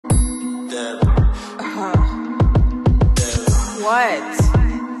What?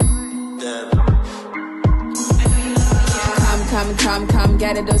 Come,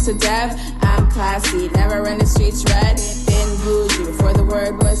 get a dose of Dev. I'm classy, never run the streets red. Been bougie before the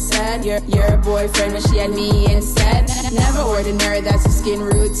word was said. Your boyfriend, but she had me instead. Never ordinary, that's a skin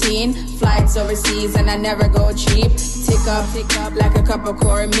routine. Flights overseas and I never go cheap. Tick up like a cup of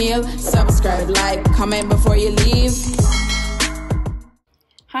cornmeal. Subscribe, like, comment before you leave.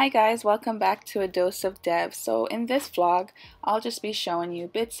 Hi guys, welcome back to A Dose of Dev. So in this vlog, I'll just be showing you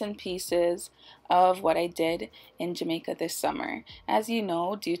bits and pieces of what I did in Jamaica this summer. As you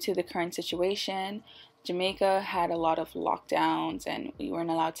know, due to the current situation, Jamaica had a lot of lockdowns and we weren't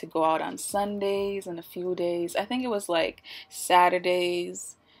allowed to go out on Sundays and a few days. I think it was like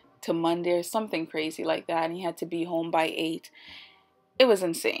Saturdays to Monday or something crazy like that, and you had to be home by 8. It was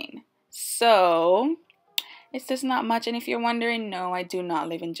insane. So it's just not much, and if you're wondering, no, I do not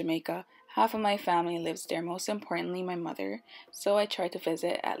live in Jamaica. Half of my family lives there, most importantly my mother, so I try to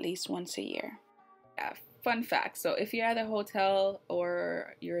visit at least once a year. Yeah, fun fact, so if you're at a hotel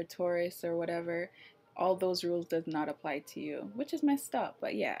or you're a tourist or whatever, all those rules does not apply to you, which is messed up,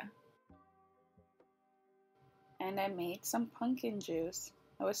 but yeah. And I made some pumpkin juice.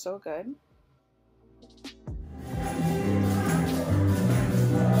 It was so good.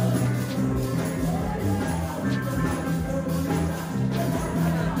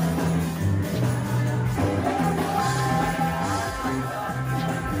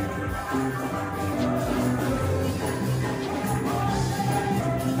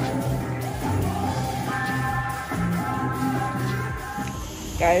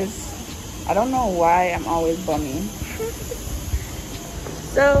 Guys, I don't know why I'm always bumming.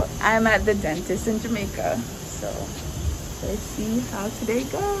 So I'm at the dentist in Jamaica, so let's see how today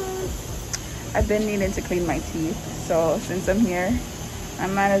goes. I've been needing to clean my teeth, so since I'm here I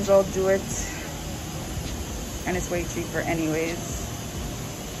might as well do it, and it's way cheaper anyways.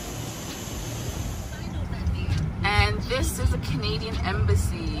 And this is a Canadian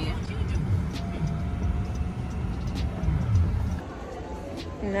embassy.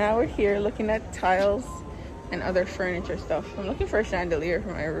 Now we're here looking at tiles and other furniture stuff. I'm looking for a chandelier for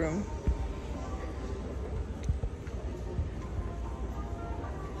my room.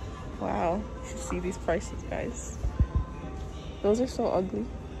 Wow, you should see these prices, guys. Those are so ugly.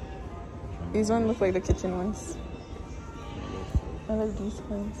 These ones look like the kitchen ones. I like these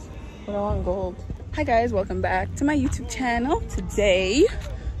ones, but I want gold. Hi guys, welcome back to my YouTube channel. Today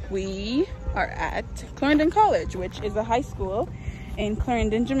we are at Clarendon College, which is a high school in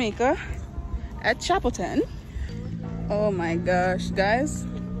Clarendon, Jamaica, at Chapelton. Oh my gosh, guys,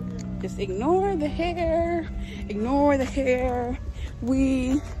 just ignore the hair, ignore the hair.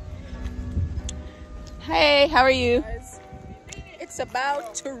 Hey, how are you? It's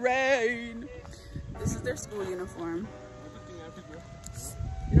about to rain. This is their school uniform.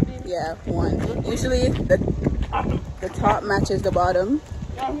 Yeah, one. Usually the top matches the bottom.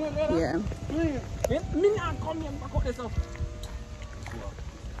 Yeah.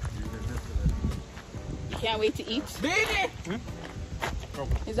 Can't wait to eat.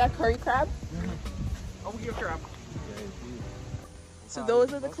 Is that curry crab? Over here, crab. So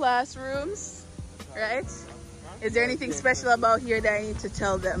those are the classrooms, right? Is there anything special about here that I need to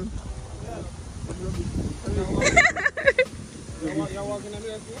tell them?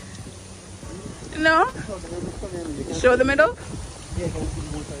 No? Show the middle?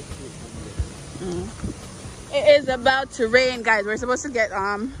 It is about to rain, guys. We're supposed to get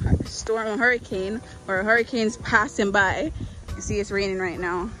a hurricane, or a hurricane's passing by. You see it's raining right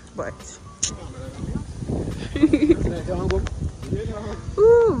now, but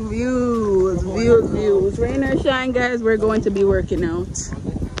ooh, views. Rain or shine, guys, we're going to be working out.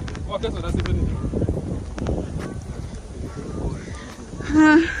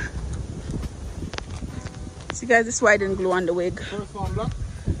 See guys, this is why I didn't glue on the wig.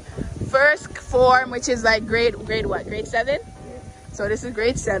 First form, which is like grade what? Grade 7? So this is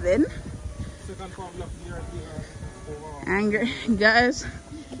grade 7. And guys,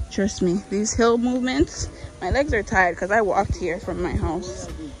 trust me, these hill movements, my legs are tired because I walked here from my house.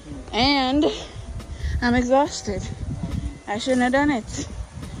 And I'm exhausted. I shouldn't have done it.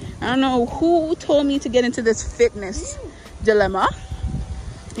 I don't know who told me to get into this fitness dilemma.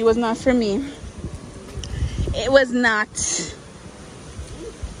 It was not for me. It was not.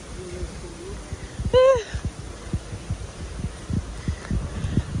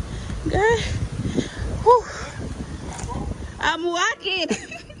 Good. Whew. I'm walking.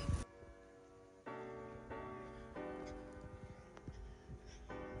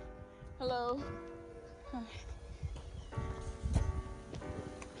 Hello.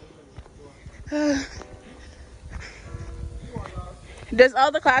 Does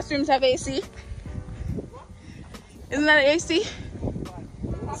all the classrooms have AC? Isn't that an AC?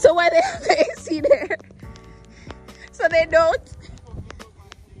 So why they have the AC there? So they don't?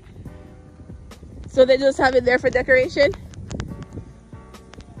 So they just have it there for decoration?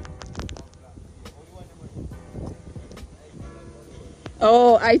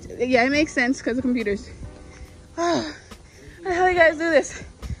 Oh, yeah, it makes sense because of computers. Oh, how the hell you guys do this?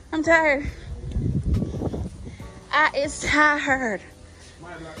 I'm tired. It's tired.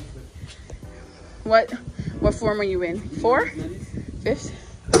 What form are you in? 4? 5th?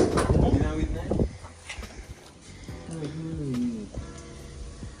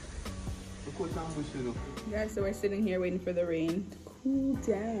 Guys, so we're sitting here waiting for the rain to cool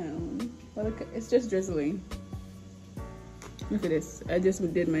down. Well, look, it's just drizzling. Look at this. I just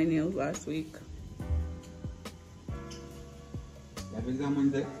did my nails last week.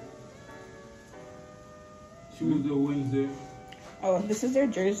 Tuesday, Wednesday. Oh, this is their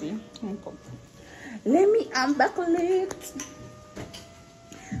jersey. Let me unbuckle it.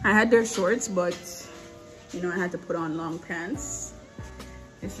 I had their shorts, but you know I had to put on long pants.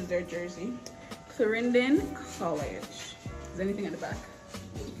 This is their jersey. Clarendon College. Is there anything at the back?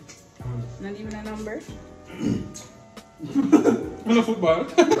 Not even a number? No football.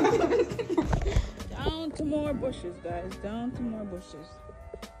 Down to more bushes, guys. Down to more bushes.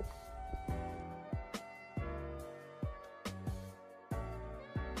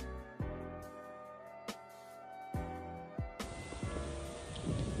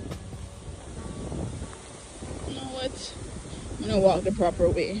 You know what? I'm gonna walk the proper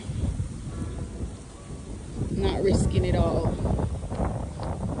way. Not risking it all.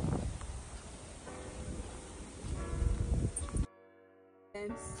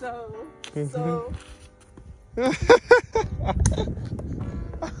 And so.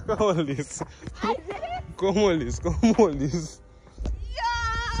 Come on, Liz. I did it! Come on, Liz. Come on, Liz. Yeah!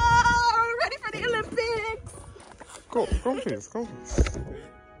 We're ready for the Olympics! Come, please. Come, please.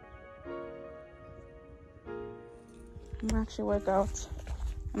 I'm gonna actually work out.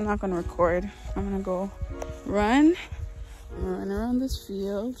 I'm not gonna record. I'm gonna go run. I'm gonna run around this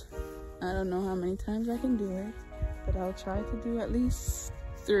field. I don't know how many times I can do it, but I'll try to do at least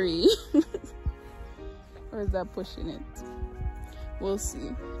 3. Or is that pushing it? We'll see.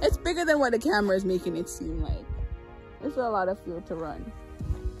 It's bigger than what the camera is making it seem like. It's a lot of field to run.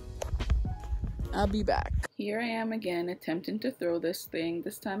 I'll be back. Here I am again attempting to throw this thing.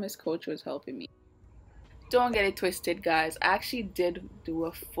 This time his coach was helping me. Don't get it twisted, guys. I actually did do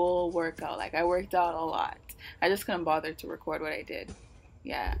a full workout. Like, I worked out a lot. I just couldn't bother to record what I did.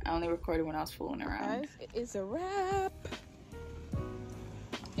 Yeah, I only recorded when I was fooling around. Guys, it is a wrap.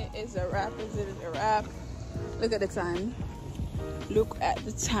 It is a wrap. It is a wrap. Look at the time. Look at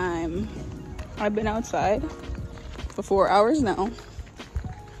the time. I've been outside for 4 hours now.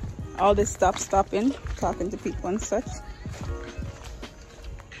 All this stopping, talking to people and such.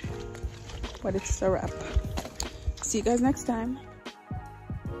 But it's a wrap. See you guys next time.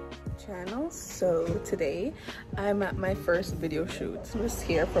 Channel. So today I'm at my first video shoot. I'm just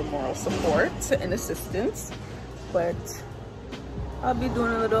here for moral support and assistance, but I'll be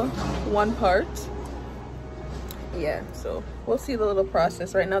doing a little one part. Yeah, so we'll see the little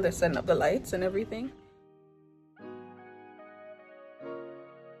process. Right now they're setting up the lights and everything.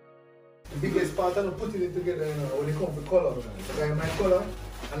 The biggest part of putting it together, you know, when it comes to color, I got my color,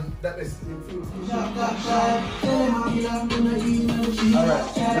 and that is the food.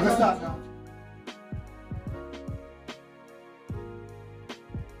 Alright, let me start now.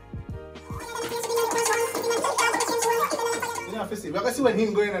 You know, see, we can see when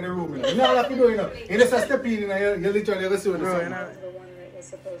him going in the room, you know. You know what you do, you know. You just step in, you know, you literally can see what the sun. The one that was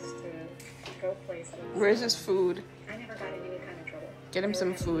supposed to go places. Where's his food? I never got in any kind of trouble. Get him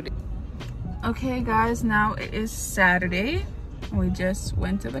some food. Okay guys, now it is Saturday. We just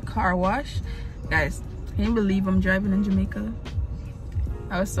went to the car wash. Guys, can you believe I'm driving in Jamaica?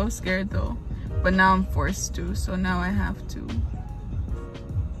 I was so scared though, but now I'm forced to, so now I have to.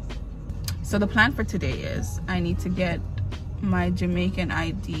 So the plan for today is I need to get my Jamaican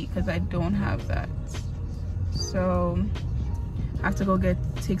ID because I don't have that. So I have to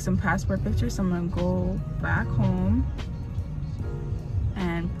take some passport pictures. So I'm gonna go back home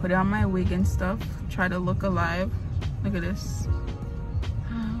and put on my wig and stuff, try to look alive. Look at this.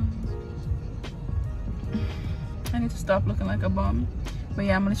 I need to stop looking like a bum. But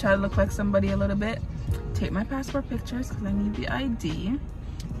yeah, I'm gonna try to look like somebody a little bit. Take my passport pictures because I need the ID.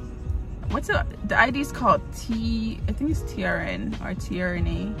 What's the ID is called I think it's TRN or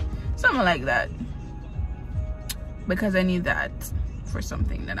TRNA, something like that, because I need that for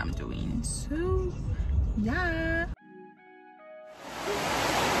something that I'm doing. So yeah.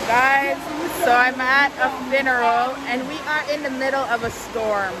 Guys, so I'm at a funeral and we are in the middle of a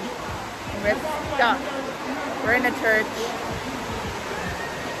storm. We're stuck. We're in a church.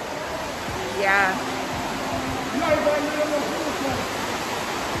 Yeah.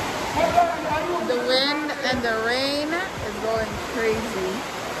 The wind and the rain is going crazy.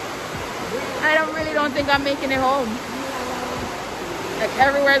 I really don't think I'm making it home. Like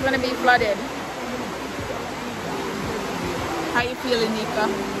everywhere is gonna be flooded. How you feeling, Nika?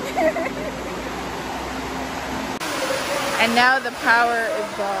 And now the power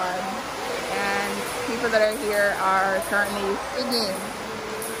is gone. And people that are here are currently singing.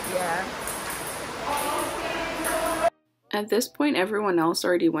 Yeah. At this point, everyone else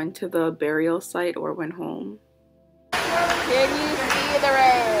already went to the burial site or went home. Can you see the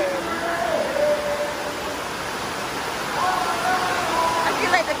rain? I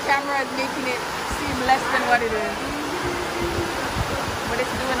feel like the camera is making it seem less than what it is. But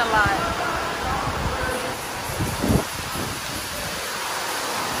it's doing a lot.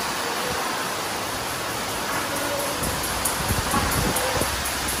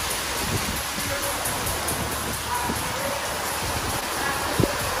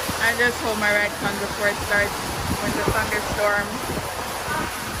 I just hold my right tongue before it starts with the thunderstorm.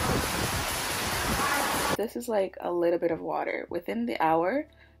 This is like a little bit of water. Within the hour,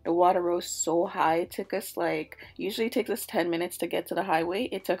 the water rose so high. It took us like, usually it takes us 10 minutes to get to the highway.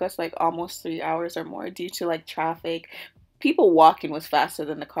 It took us like almost 3 hours or more due to like traffic. People walking was faster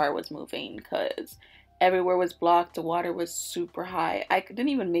than the car was moving because everywhere was blocked. The water was super high. I didn't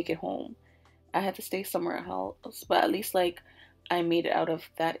even make it home. I had to stay somewhere else, but at least like I made it out of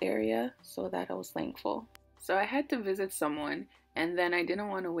that area, so that I was thankful. So I had to visit someone, and then I didn't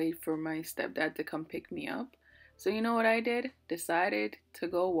want to wait for my stepdad to come pick me up. So you know what I did? Decided to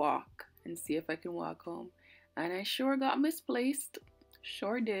go walk and see if I can walk home. And I sure got misplaced.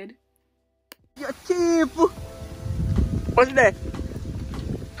 Sure did. Your chief! What's that?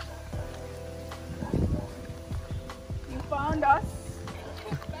 You found us.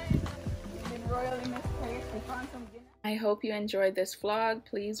 You've been royally misplaced. We found some dinner. I hope you enjoyed this vlog.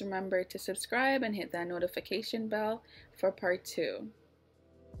 Please remember to subscribe and hit that notification bell for part 2.